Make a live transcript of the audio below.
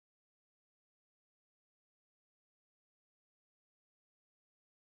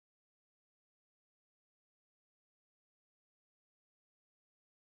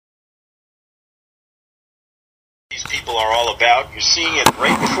people are all about. You're seeing it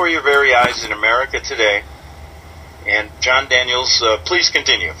right before your very eyes in America today. And John Daniels, please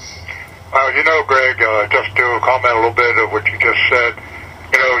continue. You know, Greg, just to comment a little bit of what you just said.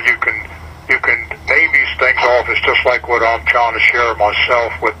 You know, you can name these things off. It's just like what I'm trying to share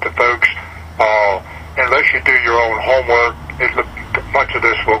myself with the folks. Unless you do your own homework, much of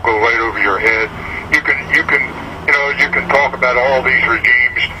this will go right over your head. You can talk about all these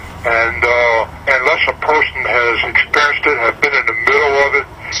regimes, and unless a person has experienced it, have been in the middle of it,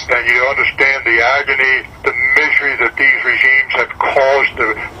 and you understand the agony, the misery that these regimes have caused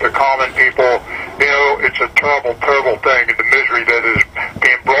the common people, you know, it's a terrible, terrible thing, and the misery that is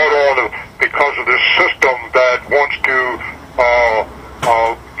being brought on because of this system that wants to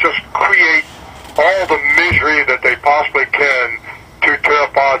just create all the misery that they possibly can to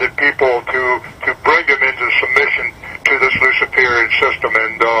terrify the people, to bring them into submission to this Luciferian system.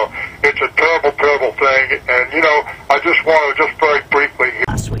 And it's a terrible, terrible thing. And, you know, I just want to just very briefly...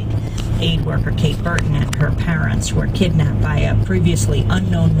 Last week, aid worker Kate Burton and her parents were kidnapped by a previously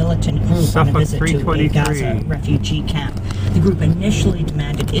unknown militant group on a visit to a Gaza refugee camp. The group initially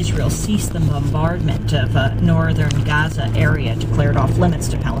demanded Israel cease the bombardment of northern Gaza area declared off limits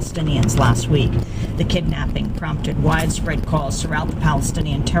to Palestinians last week. The kidnapping prompted widespread calls throughout the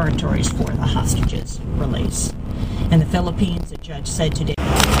Palestinian territories for the hostages' release. In the Philippines, a judge said today...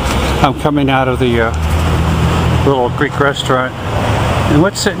 I'm coming out of the little Greek restaurant. And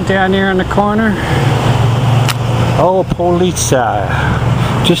what's sitting down here in the corner? Oh, Polizei.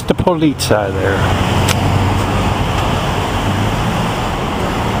 Just the Polizei there.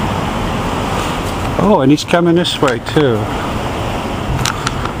 Oh, and he's coming this way too.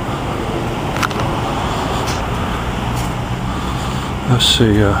 Let's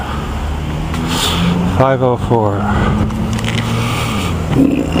see, 504.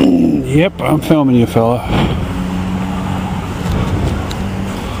 Yep, I'm filming you, fella.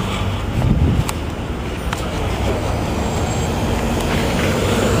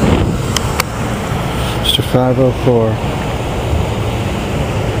 Mr. 504.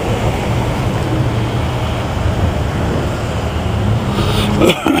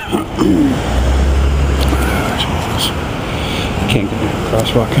 Can't get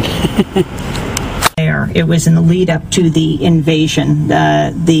crosswalking. It was in the lead up to the invasion,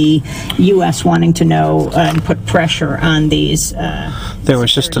 the U.S. wanting to know and put pressure on these. There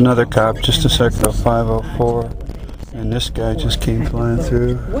was just another cop just a second ago, 504, and this guy just came flying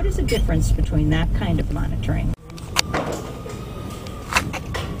through. What is the difference between that kind of monitoring?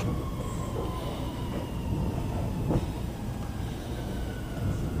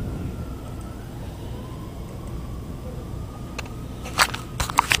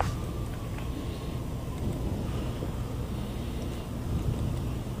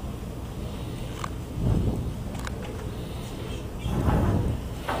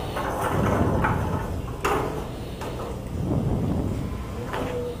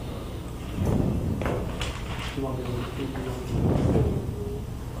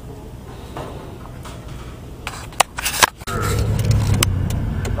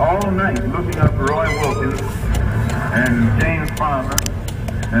 All night looking up Roy Wilkins and James Farmer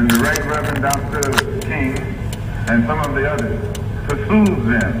and the Right Reverend Dr. King and some of the others to soothe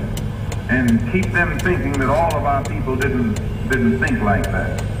them and keep them thinking that all of our people didn't think like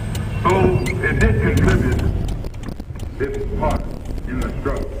that. So it did contribute its part in the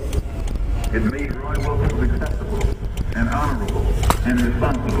struggle. It made Roy Wilkins acceptable and honorable and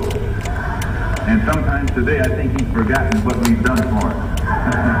responsible. And sometimes today I think he's forgotten what we've done for him.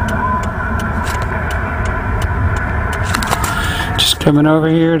 Just coming over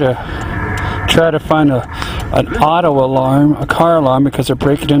here to try to find an auto alarm, a car alarm, because they're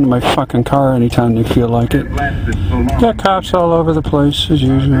breaking into my fucking car anytime they feel like it. Got cops all over the place as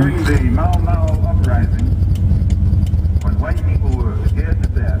usual. During the Mau Mau uprising, when white people were scared to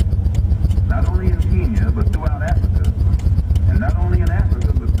death, not only in Kenya but throughout Africa, and not only in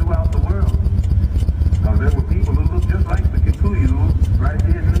Africa but throughout the world, because there were people who looked just like the Kikuyu right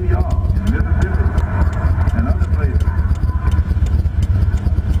here in New York, in Mississippi, and other places.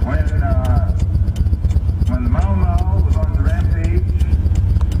 When Mau Mau was on the rampage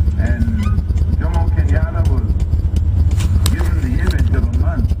and Jomo Kenyatta was given the image of a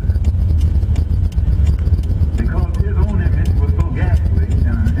monster,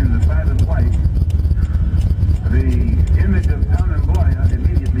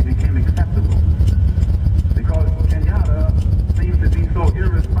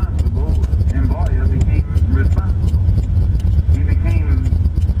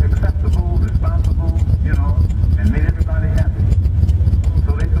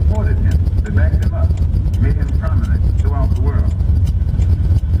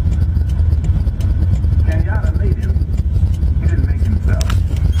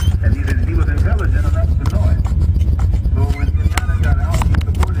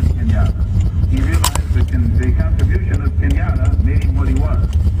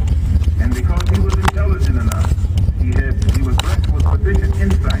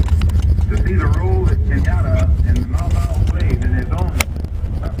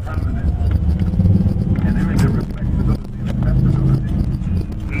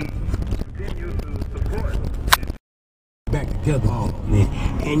 took off, man.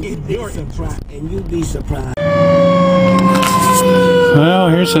 And you'd be surprised. Well,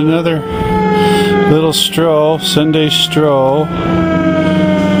 here's another little stroll, Sunday stroll.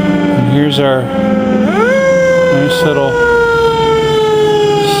 And here's our nice little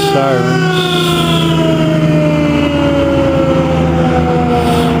sirens.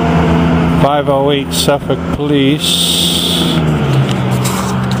 508 Suffolk Police.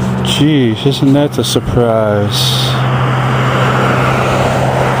 Jeez, isn't that a surprise?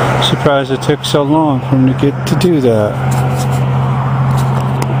 Surprised it took so long for him to get to do that.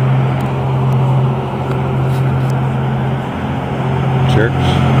 Jerks.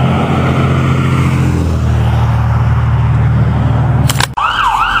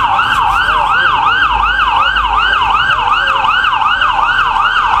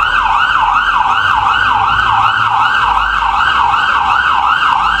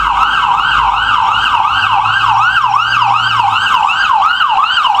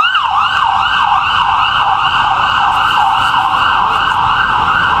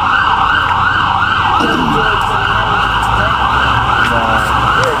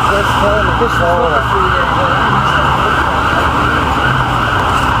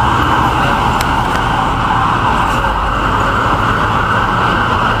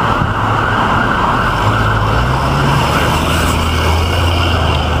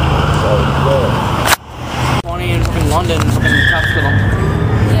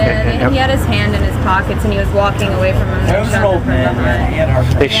 He had his hand in his pockets and he was walking away from him.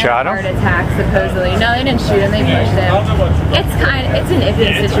 They shot him? Heart attack, supposedly. No, they didn't shoot him. They pushed him. It's an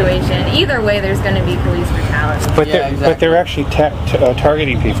iffy situation. Either way, there's going to be police brutality. But they're actually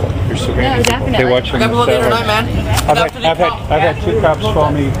targeting people. They're surveilling people. Definitely. They watch them. I've had 2 cops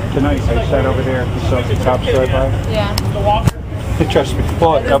follow me tonight. I sat over there. Saw the cops drive by. Yeah. Trust me.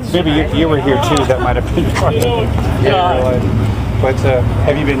 Well, maybe you were here too. That might have been part of it. Yeah. But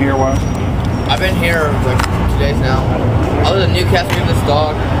have you been here a while? I've been here like 2 days now. I was in Newcastle with this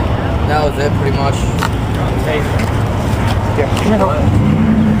dog. That was it pretty much. Yeah, come here.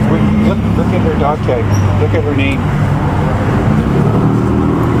 Look at her dog tag. Look at her name.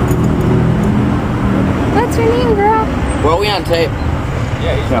 What's your name, girl? Well, we on tape.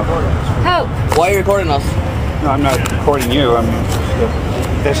 Yeah, he's recording us. Hope. Why are you recording us? No, I'm not recording you. I'm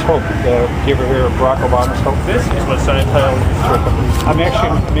this Hope. You ever hear of Barack Obama's Hope? This is what Scientology is. I'm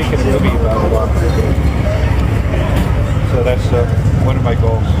actually making a movie about it. So that's one of my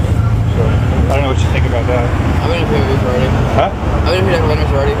goals. So I don't know what you think about that. I've been in movies already. Huh? I've been in documentaries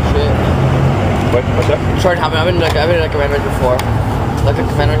already. Shit. What's that? Short hopping. I've been in documentaries before. Like a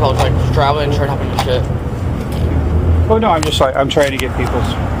documentary called like traveling, short hopping and shit. Oh no, I'm trying to get people's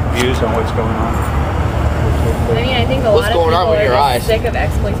views on what's going on. I mean, I think a lot of people are just sick of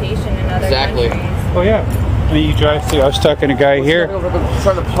exploitation in other countries. Oh yeah. I mean, you drive through. I was talking to a guy here.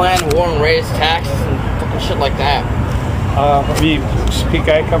 Trying to plan war and raise taxes and fucking shit like that. I mean, a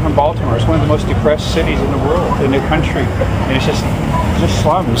guy come from Baltimore. It's one of the most depressed cities in the world, in the country, and it's just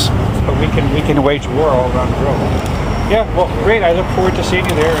slums. But we can wage war all around the world. Yeah. Well, great. I look forward to seeing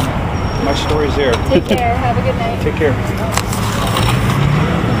you there, and my story's there. Take care. Have a good night. Take care.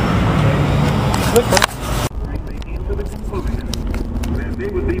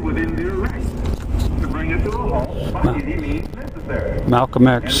 Malcolm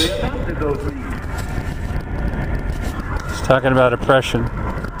X. He's talking about oppression.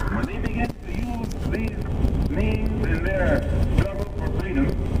 When they begin to use these means in their struggle for freedom,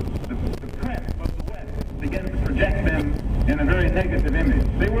 the press of the West began to project them in a very negative image.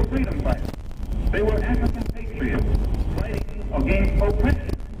 They were freedom fighters. They were African patriots fighting against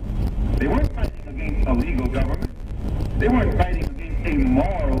oppression. They weren't fighting against a legal government. They weren't fighting against a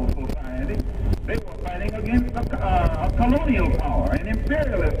moral society. They were fighting against a colonial power, an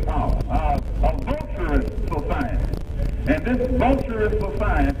imperialist power, a vulturous society. And this vulturous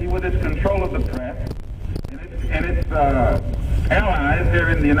society, with its control of the press and its allies here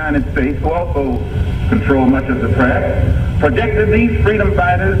in the United States, who also control much of the press, projected these freedom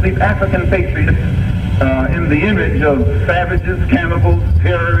fighters, these African patriots, in the image of savages, cannibals,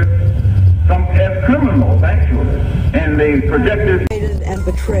 terrorists, some as criminals, actually. And they projected and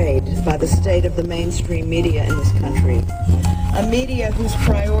betrayed by the state of the mainstream media in this country. A media whose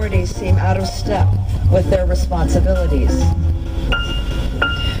priorities seem out of step with their responsibilities.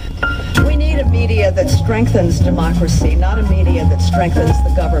 We need a media that strengthens democracy, not a media that strengthens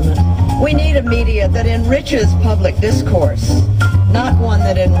the government. We need a media that enriches public discourse, not one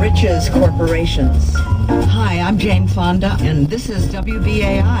that enriches corporations. Hi, I'm Jane Fonda, and this is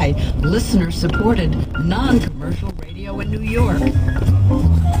WBAI, listener-supported, non-commercial radio in New York.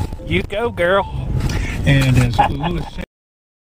 You go, girl. And as Lewis said,